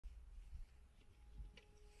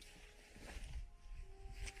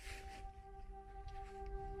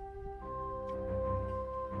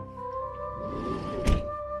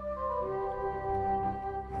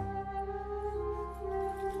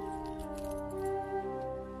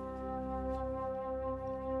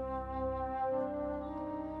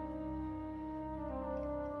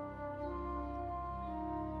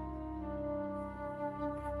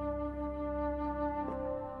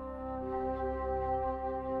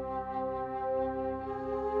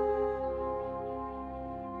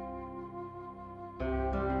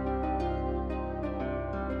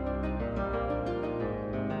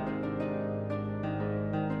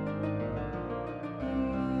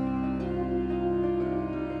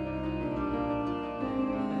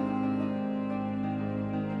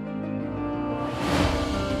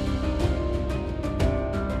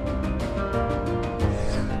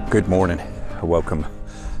Good morning, welcome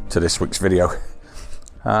to this week's video.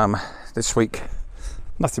 This week,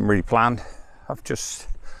 nothing really planned. I've just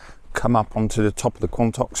come up onto the top of the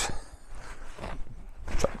Quantocks,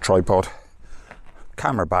 tripod,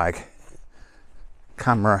 camera bag,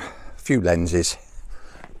 camera, a few lenses.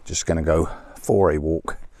 Just gonna go for a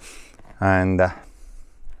walk and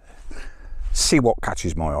see what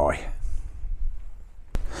catches my eye.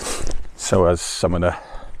 So as some of the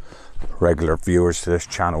regular viewers to this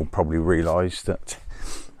channel probably realise that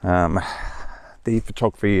the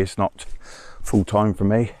photography is not full-time for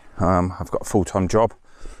me. I've got a full-time job,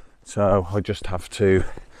 so I just have to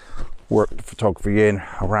work the photography in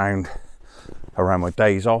around my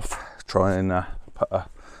days off, try and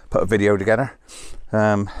put a video together.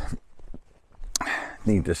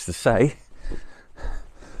 Needless to say,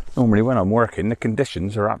 normally when I'm working the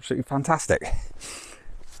conditions are absolutely fantastic,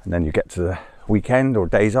 and then you get to the weekend or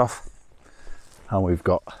days off and we've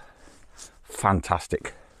got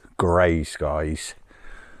fantastic grey skies,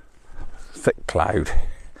 thick cloud,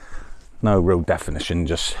 no real definition,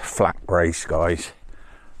 just flat grey skies,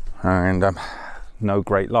 and no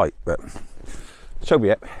great light, but so be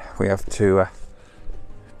it. We have to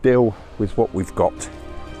deal with what we've got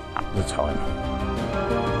at the time.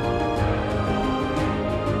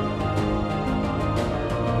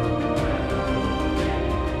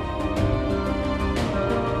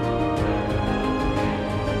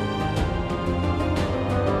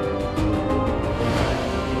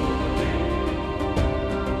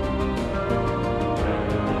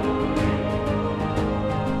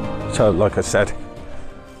 So like I said,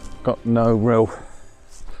 got no real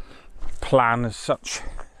plan as such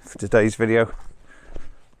for today's video.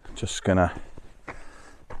 Just gonna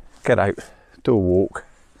get out, do a walk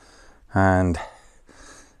and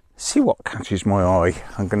see what catches my eye.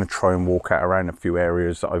 I'm gonna try and walk out around a few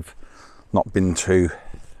areas that I've not been to,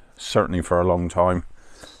 certainly for a long time,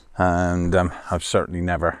 and I've certainly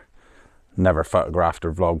never photographed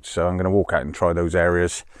or vlogged, so I'm gonna walk out and try those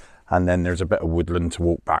areas. And then there's a bit of woodland to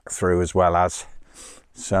walk back through as well as.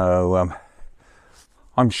 So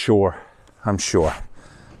I'm sure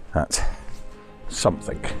that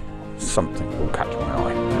something will catch my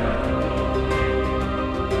eye.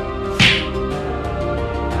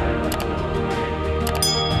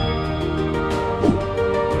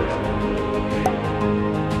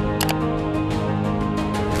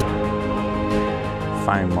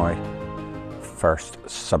 Found my first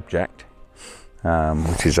subject.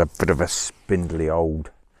 Which is a bit of a spindly old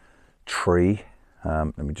tree.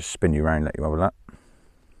 Let me just spin you around, let you have a look.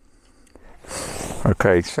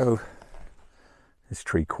 Okay, so this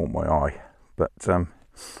tree caught my eye, but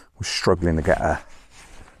was struggling to get a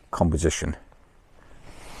composition.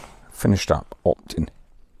 Finished up opting.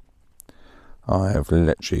 I have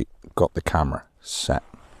literally got the camera set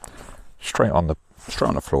straight on the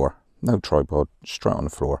floor, no tripod, straight on the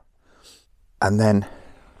floor, and then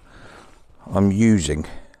I'm using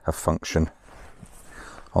a function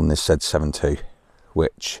on this Z7ii,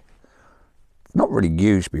 which I've not really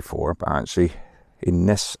used before, but actually in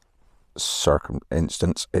this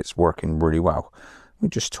instance it's working really well. Let me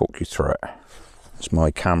just talk you through it. It's my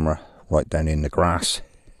camera right down in the grass.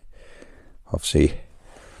 Obviously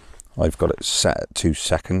I've got it set at 2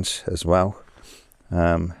 seconds as well,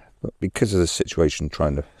 but because of the situation,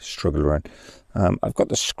 trying to struggle around, I've got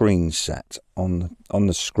the screen set on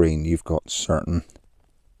the screen. You've got certain,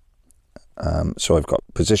 so I've got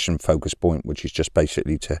position focus point, which is just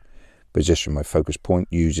basically to position my focus point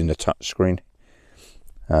using the touch screen.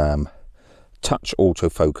 Touch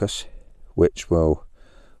autofocus, which will,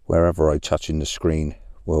 wherever I touch in the screen,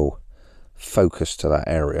 will focus to that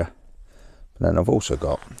area. But then I've also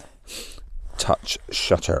got touch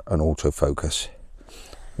shutter and autofocus,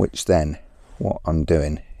 which then what I'm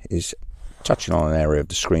doing is touching on an area of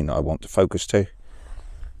the screen that I want to focus to.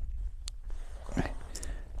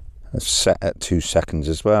 It's set at 2 seconds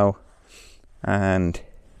as well, and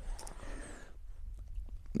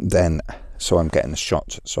then so I'm getting a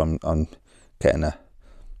shot, so I'm getting a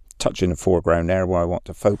touch in the foreground there where I want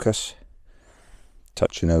to focus,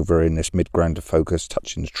 touching over in this midground to focus,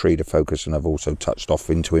 touching the tree to focus, and I've also touched off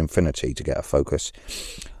into infinity to get a focus.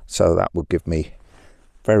 So that will give me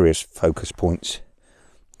various focus points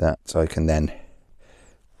that I can then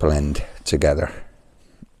blend together.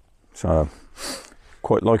 So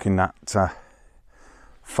quite liking that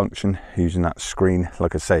function, using that screen.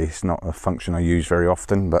 Like I say, it's not a function I use very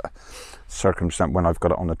often, but circumstance when I've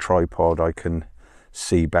got it on a tripod I can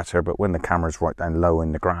see better, but when the camera's right down low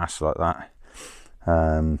in the grass like that,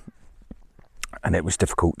 and it was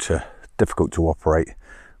difficult to operate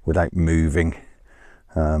without moving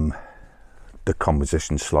the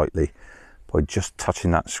composition slightly. By just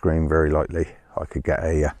touching that screen very lightly, I could get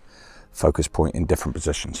a focus point in different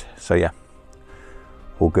positions. So yeah,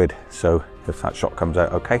 all good. So if that shot comes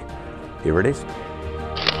out okay, here it is.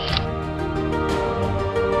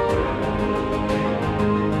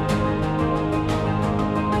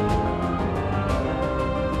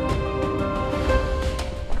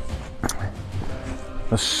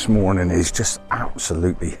 This morning is just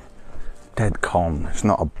absolutely dead calm. There's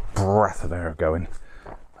not a breath of air going.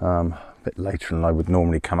 A bit later than I would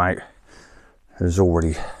normally come out. There's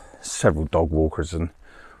already several dog walkers and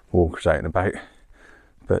walkers out and about.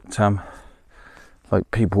 But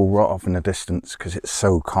like people right off in the distance, because it's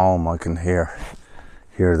so calm, I can hear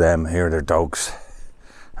them, hear their dogs.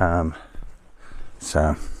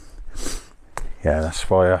 So yeah, that's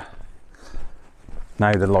why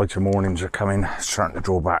now the lighter mornings are coming, starting to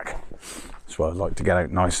draw back. That's why I like to get out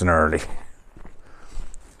nice and early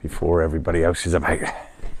before everybody else is about.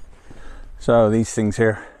 So these things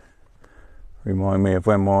here remind me of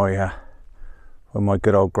when my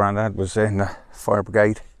good old granddad was in the fire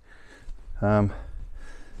brigade.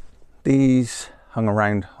 These hung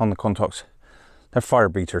around on the Quantocks. They're fire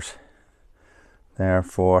beaters. They're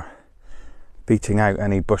for beating out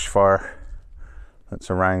any bushfire that's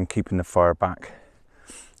around, keeping the fire back.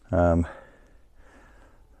 Bit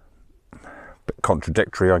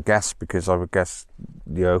contradictory, I guess, because I would guess,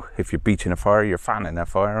 you know, if you're beating a fire, you're fanning a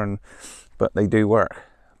fire, but they do work,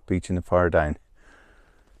 beating the fire down.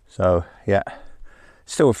 So yeah,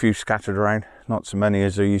 still a few scattered around, not so many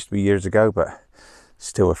as there used to be years ago, but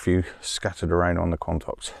still a few scattered around on the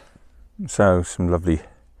Quantocks. So some lovely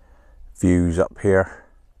views up here,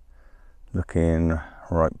 looking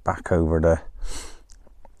right back over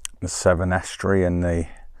the Severn estuary and the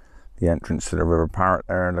entrance to the River Parrett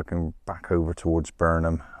there, looking back over towards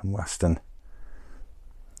Burnham and Weston.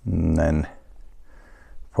 And then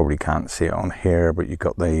probably can't see it on here, but you've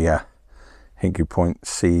got the Hinkley Point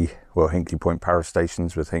C, well, Hinkley Point power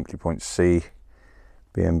stations with Hinkley Point C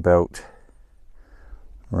being built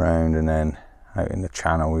around, and then out in the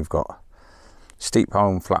channel we've got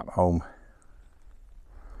Steepholm, Flapham,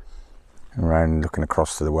 around looking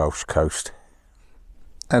across to the Welsh coast.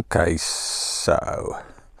 Okay, so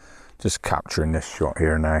just capturing this shot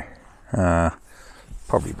here now.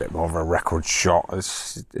 Probably a bit more of a record shot.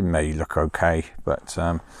 It may look okay, but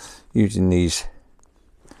using these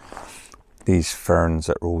ferns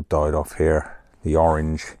that are all died off here, the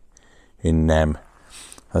orange in them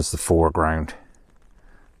as the foreground,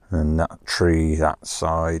 and that tree that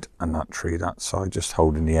side and that tree that side, just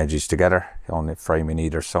holding the edges together on the framing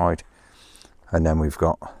either side. And then we've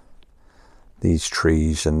got these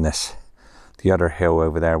trees and the other hill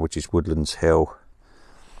over there, which is Woodlands Hill,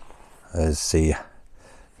 as the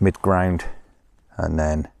midground. And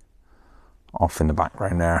then off in the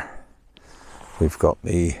background there we've got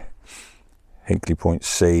the Hinkley Point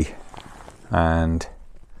C and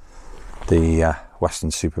the Western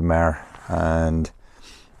Supermare and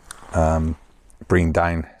Brean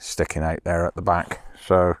Down sticking out there at the back.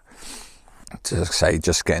 So to say,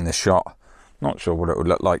 just getting the shot, not sure what it would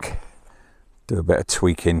look like. Do a bit of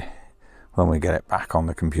tweaking when we get it back on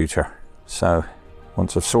the computer. So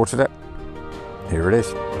once I've sorted it, here it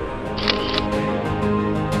is.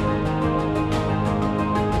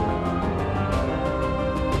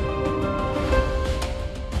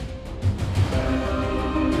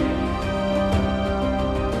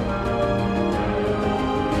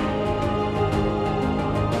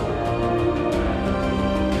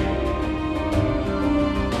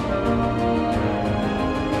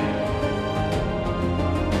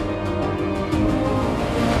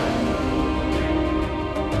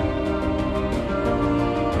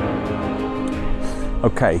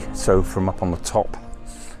 Okay, so from up on the top,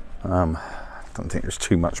 I don't think there's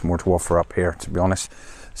too much more to offer up here, to be honest.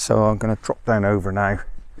 So I'm going to drop down over now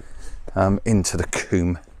into the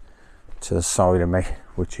coombe to the side of me,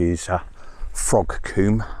 which is Frog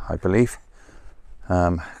Coombe, I believe.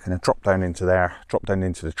 Going to drop down into there, drop down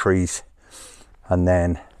into the trees, and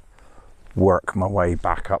then work my way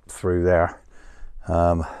back up through there.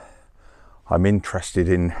 I'm interested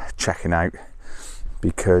in checking out,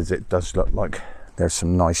 because it does look like there's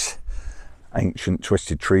some nice ancient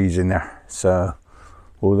twisted trees in there. So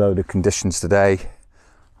although the conditions today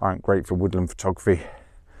aren't great for woodland photography,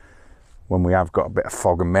 when we have got a bit of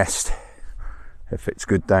fog and mist, if it's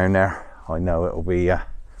good down there, I know it'll be a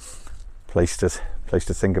place to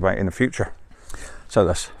think about in the future. So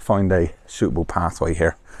let's find a suitable pathway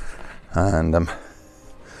here and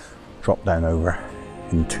drop down over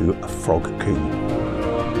into a Frog Coombe.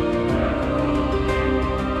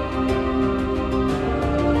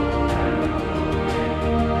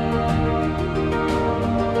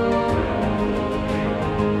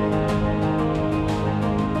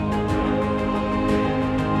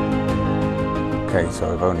 Okay,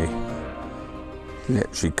 so I've only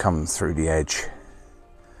literally come through the edge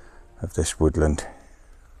of this woodland,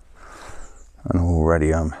 and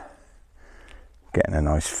already I'm getting a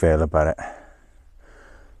nice feel about it.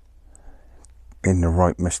 In the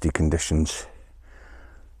right misty conditions,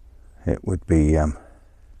 it would be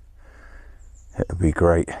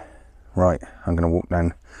great. Right, I'm going to walk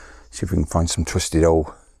down, see if we can find some twisted old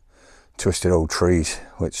trees,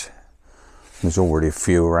 which there's already a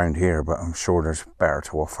few around here, but I'm sure there's better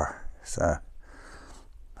to offer. So,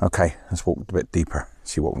 okay, let's walk a bit deeper,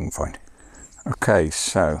 see what we can find. Okay,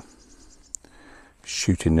 so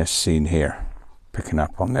shooting this scene here, picking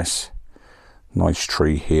up on this nice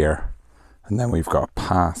tree here, and then we've got a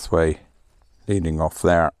pathway leading off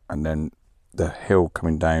there, and then the hill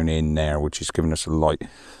coming down in there, which is giving us a light.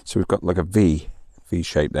 So we've got like a V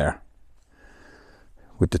shape there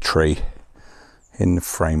with the tree in the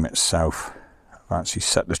frame itself. I've actually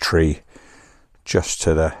set the tree just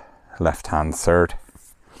to the left hand third.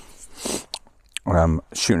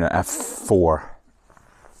 Shooting at f4,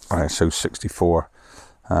 ISO 64.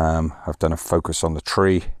 I've done a focus on the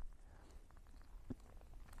tree,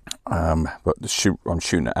 but I'm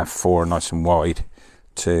shooting at f4 nice and wide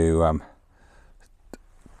to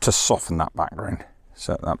soften that background.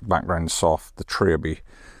 So that background's soft, the tree will be a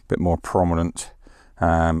bit more prominent.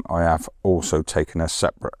 I have also taken a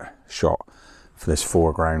separate shot for this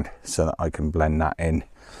foreground so that I can blend that in,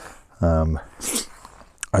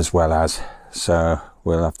 as well as, so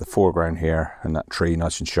we'll have the foreground here and that tree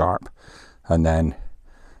nice and sharp, and then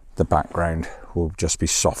the background will just be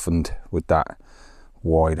softened with that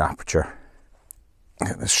wide aperture.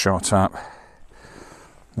 Get this shot up.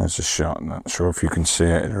 There's a shot, I'm not sure if you can see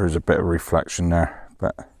it, there is a bit of reflection there,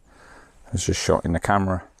 but there's a shot in the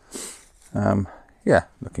camera. Yeah,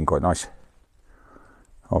 looking quite nice.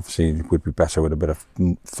 Obviously it would be better with a bit of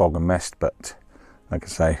fog and mist, but like I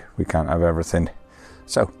say, we can't have everything.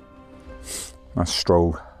 So let's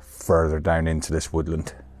stroll further down into this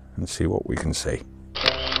woodland and see what we can see.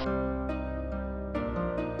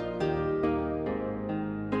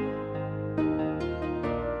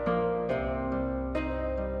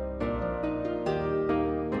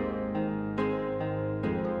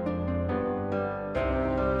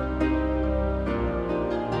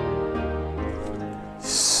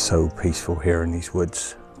 So peaceful here in these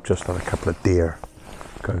woods. Just had a couple of deer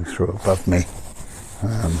go through above me.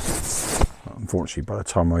 Unfortunately, by the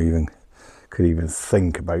time I could even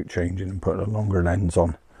think about changing and putting a longer lens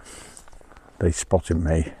on, they spotted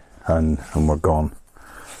me and were gone.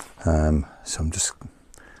 So I'm just going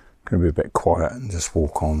to be a bit quiet and just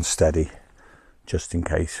walk on steady, just in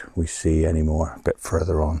case we see any more a bit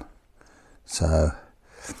further on. So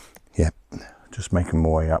yeah, just making my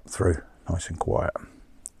way up through, nice and quiet.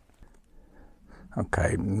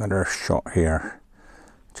 Okay, another shot here,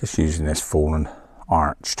 just using this fallen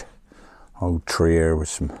arched old tree here with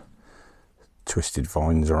some twisted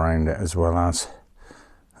vines around it, as well as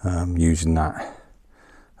using that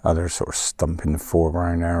other sort of stump in the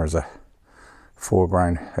foreground there as a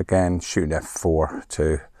foreground. Again, shooting f4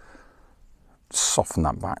 to soften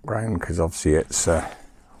that background, because obviously it's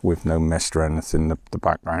with no mist or anything, the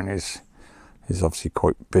background is obviously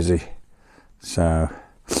quite busy. So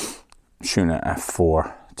shooting at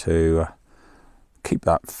f4 to keep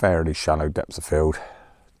that fairly shallow depth of field.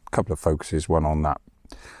 A couple of focuses, one on that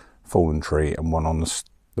fallen tree and one on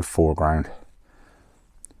the foreground,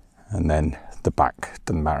 and then the back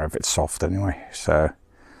doesn't matter if it's soft anyway. So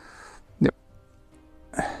yep,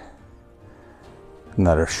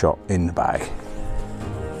 another shot in the bag.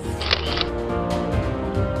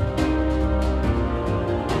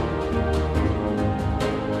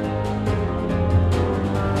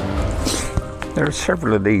 There are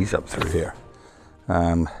several of these up through here.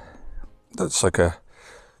 That's like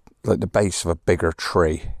the base of a bigger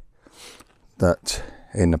tree that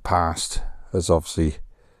in the past has obviously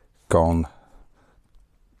gone,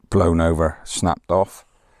 blown over, snapped off,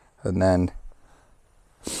 and then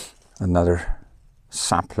another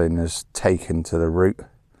sapling has taken to the root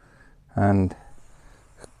and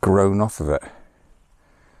grown off of it.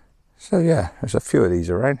 So yeah, there's a few of these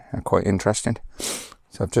around, they're quite interesting.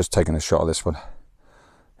 So I've just taken a shot of this one.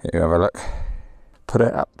 Here you have a look. Put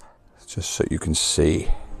it up just so you can see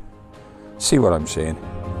what I'm seeing.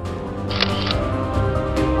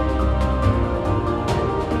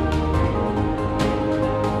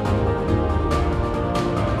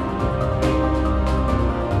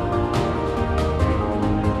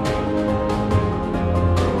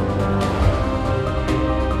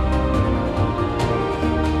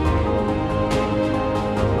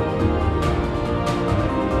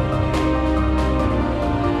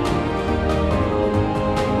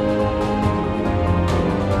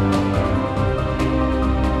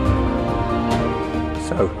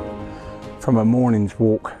 from a morning's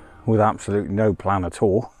walk with absolutely no plan at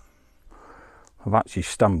all, I've actually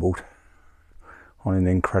stumbled on an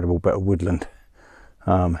incredible bit of woodland.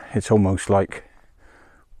 It's almost like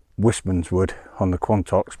Wistman's wood on the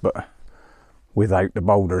Quantocks, but without the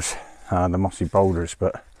boulders, the mossy boulders,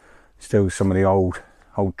 but still some of the old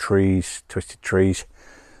trees, twisted trees.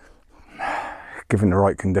 Given the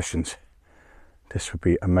right conditions, this would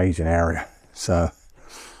be an amazing area. So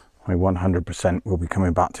I 100% will be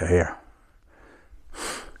coming back to here.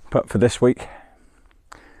 But for this week,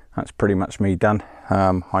 that's pretty much me done.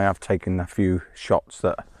 I have taken a few shots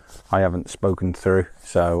that I haven't spoken through,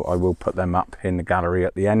 so I will put them up in the gallery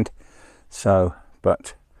at the end. So,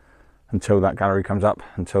 but until that gallery comes up,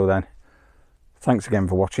 until then, thanks again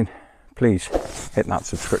for watching. Please hit that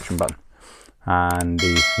subscription button and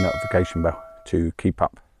the notification bell to keep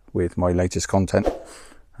up with my latest content,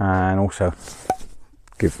 and also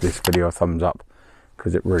give this video a thumbs up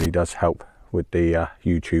because it really does help with the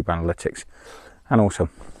YouTube analytics. And also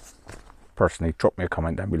personally drop me a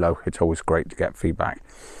comment down below, it's always great to get feedback.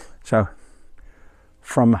 So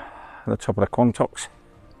from the top of the Quantocks,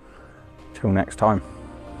 till next time,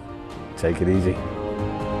 take it easy.